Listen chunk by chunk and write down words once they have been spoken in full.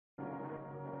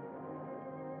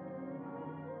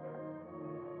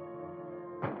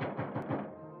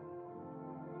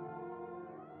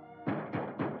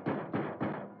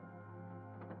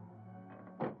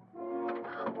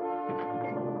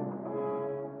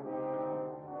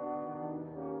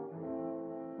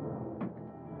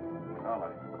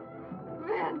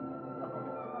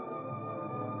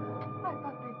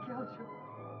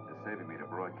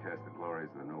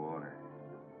Where's the new order?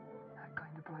 Not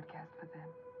going to broadcast for them.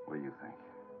 What do you think?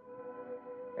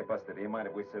 Hey, Buster, do you mind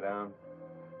if we sit down?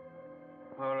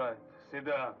 All right, sit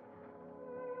down.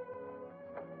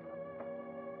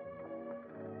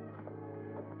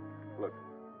 Look.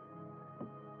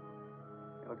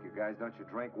 Hey, look, you guys, don't you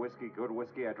drink whiskey? Good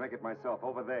whiskey? I drink it myself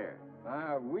over there.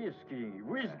 Ah, whiskey.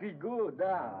 Whiskey good,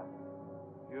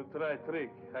 You try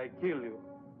trick, I kill you.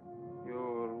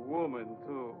 You're woman,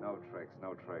 too. No tricks,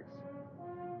 no tricks.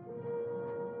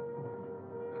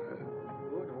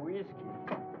 Good whiskey.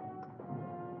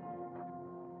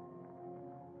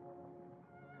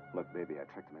 Look, baby, I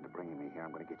tricked him into bringing me here.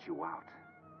 I'm going to get you out.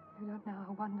 You don't know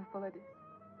how wonderful it is.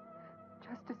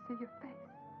 Just to see your face.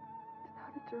 To know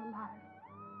that you're alive.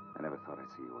 I never thought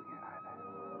I'd see you again, either.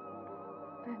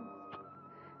 Vince,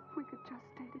 if we could just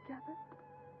stay together.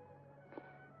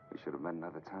 We should have met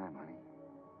another time, honey.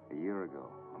 A year ago.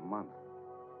 A month.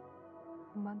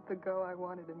 A month ago, I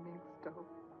wanted a mink stove.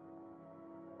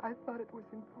 I thought it was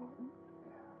important.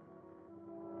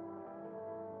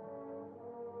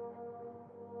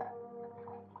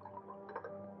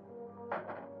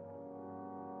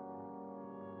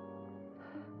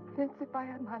 Vince, if I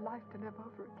had my life to live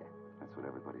over again. That's what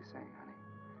everybody's saying, honey.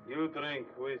 You drink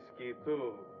whiskey,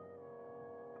 too.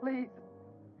 Please.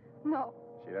 No.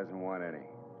 She doesn't want any.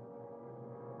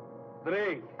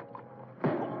 Drink.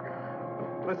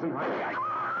 Listen, honey,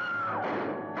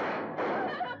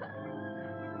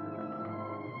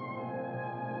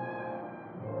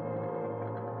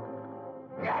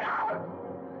 Get out!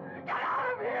 Get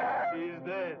out of here!